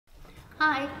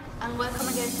Hi, and welcome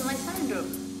again to my sewing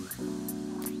room.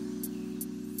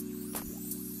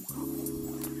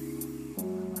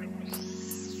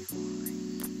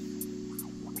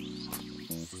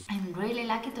 I'm really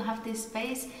lucky to have this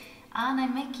space, and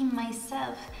I'm making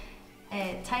myself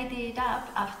tidy it up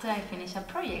after I finish a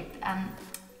project. And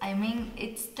I mean,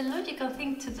 it's the logical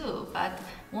thing to do, but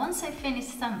once I finish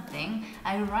something,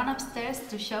 I run upstairs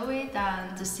to show it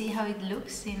and to see how it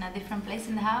looks in a different place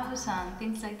in the house and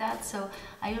things like that. So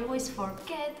I always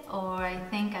forget, or I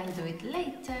think I'll do it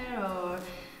later, or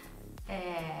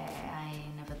I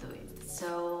never do it.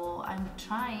 So I'm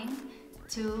trying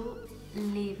to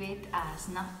leave it as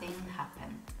nothing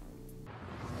happened.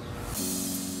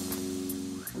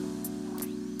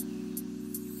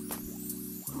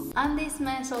 And this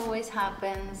mess always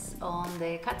happens on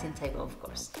the cutting table, of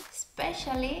course,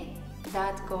 especially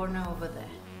that corner over there.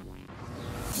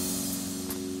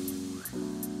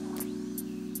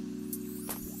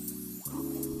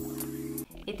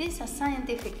 It is a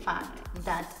scientific fact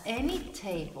that any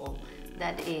table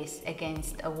that is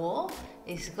against a wall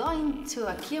is going to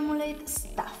accumulate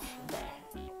stuff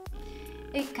there.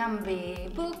 It can be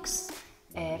books,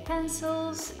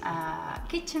 pencils, a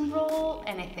kitchen roll,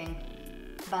 anything.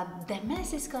 But the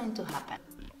mess is going to happen,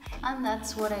 and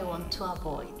that's what I want to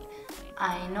avoid.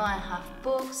 I know I have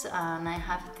books and I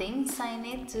have things I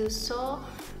need to sew,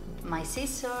 my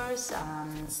scissors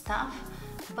and stuff,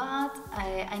 but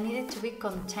I need it to be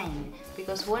contained,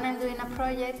 because when I'm doing a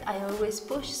project I always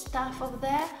push stuff up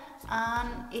there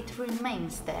and it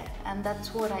remains there, and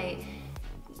that's what I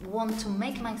want to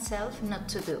make myself not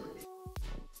to do.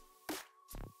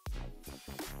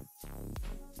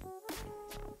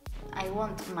 I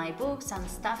want my books and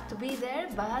stuff to be there,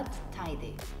 but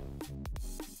tidy.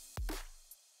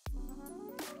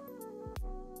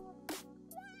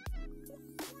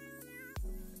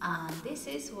 And this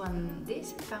is when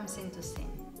this comes into scene.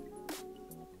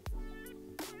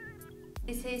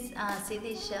 This is a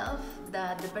CD shelf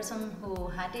that the person who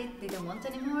had it didn't want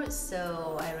anymore,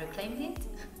 so I reclaimed it.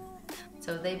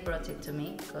 So they brought it to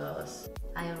me, because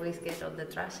I always get all the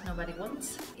trash nobody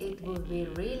wants. It would be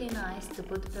really nice to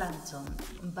put plants on,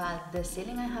 but the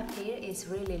ceiling I have here is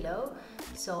really low,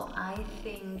 so I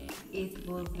think it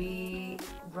will be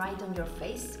right on your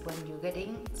face when you get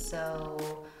in, so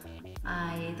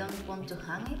I don't want to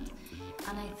hang it.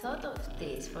 And I thought of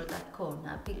this for that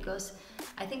corner because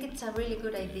I think it's a really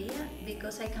good idea,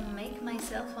 because I can make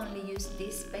myself only use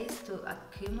this space to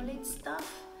accumulate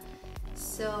stuff.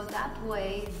 So that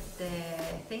way the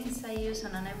things I use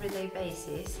on an everyday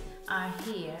basis are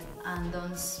here and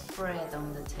don't spread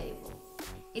on the table.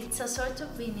 It's a sort of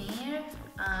veneer.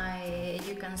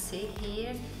 You can see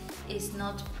here it's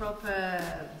not proper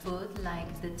wood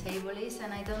like the table is,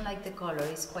 and I don't like the color,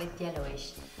 it's quite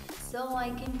yellowish. So I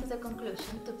came to the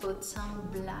conclusion to put some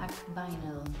black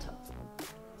vinyl on top.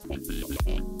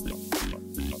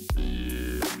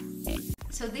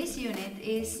 So this unit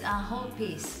is a whole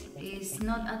piece. It's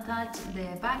not attached,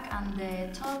 the back and the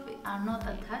top are not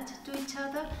attached to each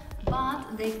other,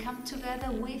 but they come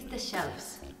together with the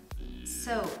shelves.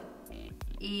 So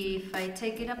if I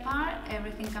take it apart,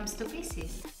 everything comes to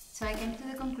pieces. So I came to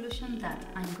the conclusion that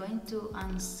I'm going to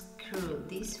unscrew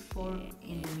this fork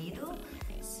in the middle,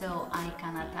 so I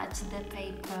can attach the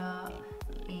paper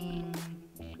in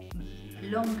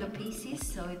longer pieces,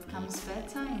 so it comes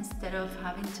better instead of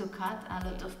having to cut a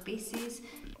lot of pieces,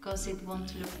 because it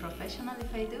won't look professional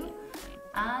if I do.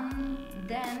 And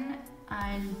then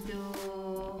I'll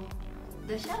do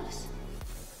the shelves.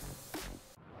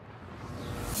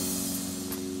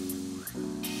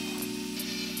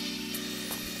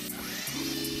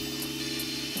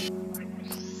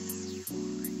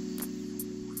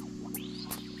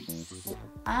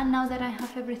 And now that I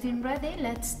have everything ready,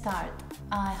 let's start.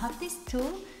 I have this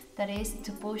tool that is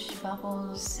to push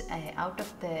bubbles out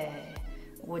of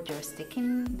what you're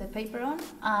sticking the paper on.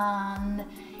 And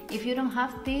if you don't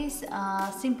have this,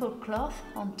 simple cloth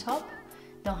on top,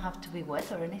 don't have to be wet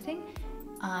or anything.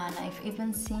 And I've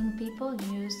even seen people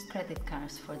use credit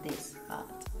cards for this,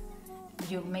 but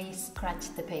you may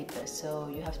scratch the paper, so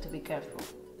you have to be careful.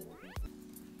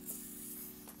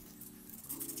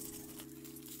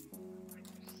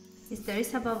 If there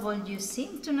is a bubble you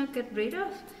seem to not get rid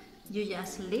of, you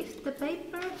just lift the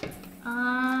paper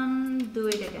and do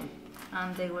it again,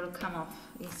 and they will come off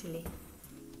easily.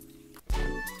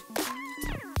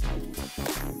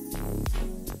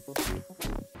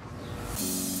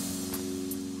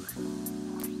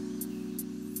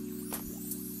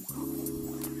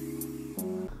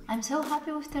 I'm so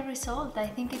happy with the result. I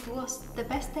think it was the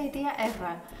best idea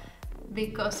ever,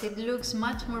 because it looks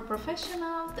much more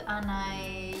professional, and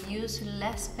I use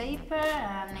less paper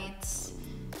and it's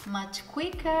much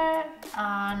quicker,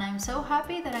 and I'm so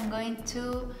happy that I'm going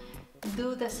to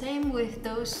do the same with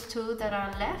those two that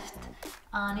are left.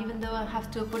 And even though I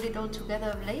have to put it all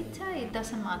together later, it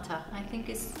doesn't matter. I think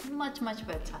it's much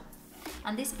better.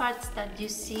 And these parts that you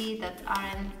see that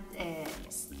aren't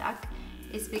stuck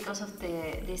is because of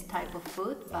this type of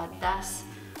wood, but that's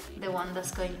the one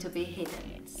that's going to be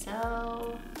hidden,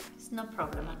 so it's no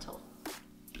problem at all.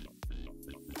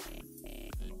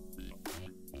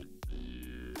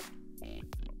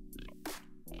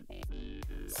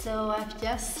 So I've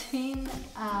just seen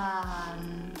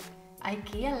an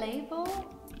Ikea label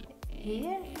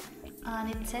here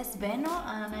and it says Benno,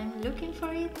 and I'm looking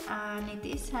for it, and it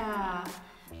is a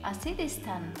CD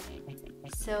stand.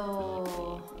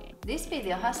 So this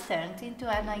video has turned into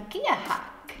an Ikea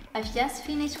hack. I've just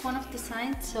finished one of the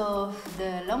sides of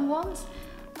the long ones,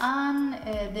 and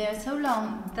they are so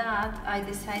long that I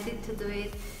decided to do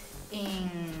it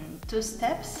in 2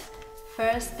 steps.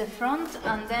 First the front,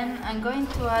 and then I'm going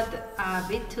to add a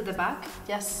bit to the back,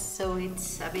 just so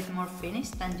it's a bit more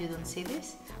finished and you don't see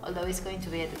this, although it's going to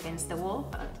be against the wall,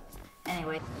 but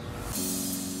anyway.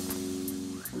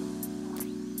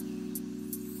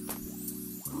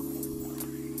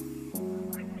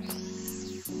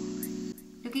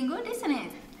 Looking good, isn't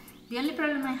it? The only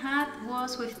problem I had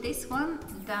was with this one,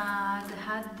 that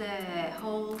had the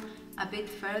hole a bit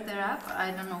further up.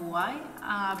 I don't know why,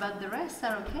 but the rest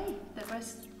are okay. The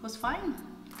rest was fine.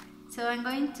 So I'm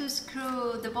going to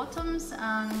screw the bottoms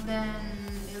and then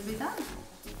it'll be done.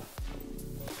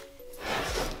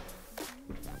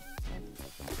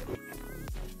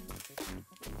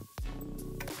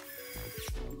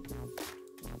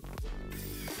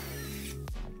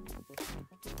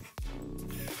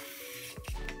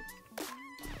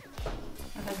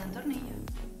 Me falta un tornillo.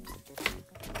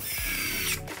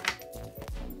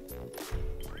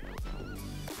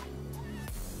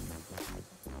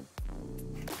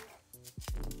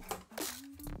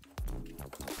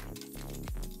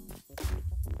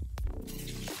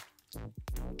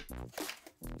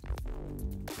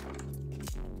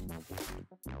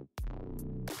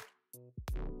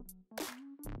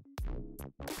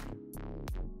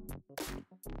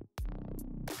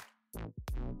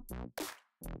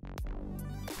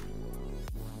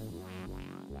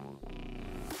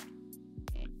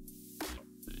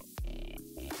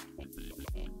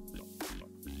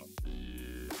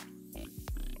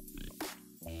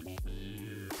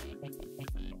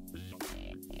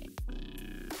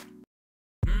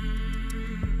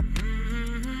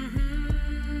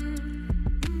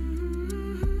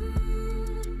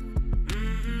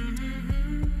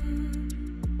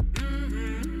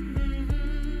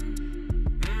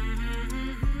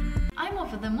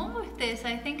 The moon with this,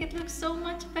 I think it looks so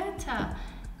much better.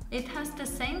 It has the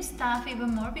same stuff,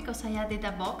 even more, because I added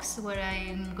a box where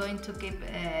I'm going to keep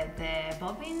the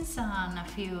bobbins and a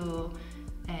few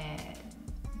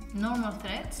normal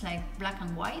threads like black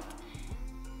and white,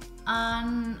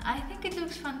 and I think it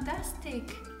looks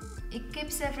fantastic. It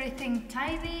keeps everything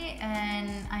tidy and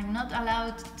I'm not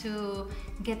allowed to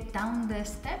get down the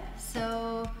step,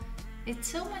 so it's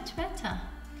so much better.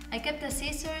 I kept the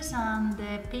scissors and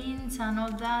the pins and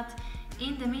all that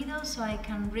in the middle so I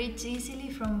can reach easily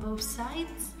from both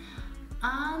sides.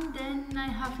 And then I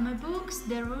have my books,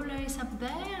 the ruler is up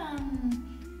there, and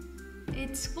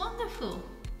it's wonderful.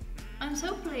 I'm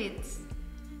so pleased.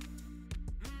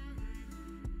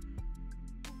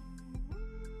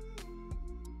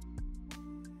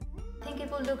 I think it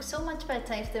would look so much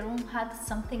better if the room had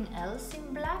something else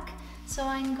in black. So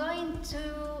I'm going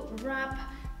to wrap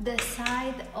the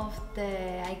side of the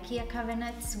Ikea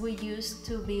cabinets we used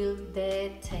to build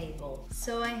the table.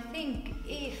 So I think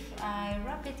if I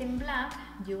wrap it in black,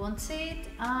 you won't see it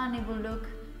and it will look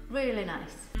really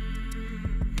nice.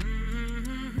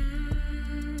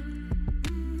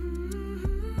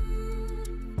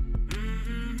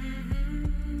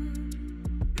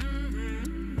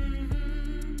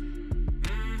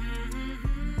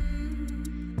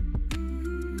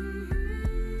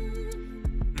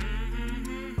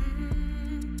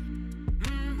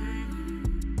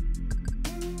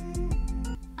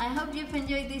 I hope you've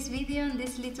enjoyed this video and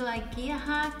this little Ikea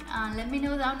hack, and let me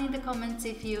know down in the comments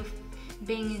if you've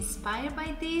been inspired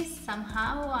by this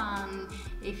somehow, and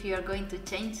if you are going to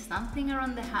change something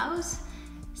around the house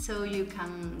so you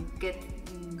can get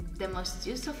the most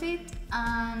use of it.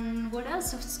 And what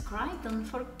else? Subscribe, don't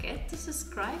forget to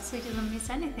subscribe so you don't miss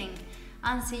anything,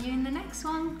 and see you in the next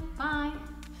one. Bye!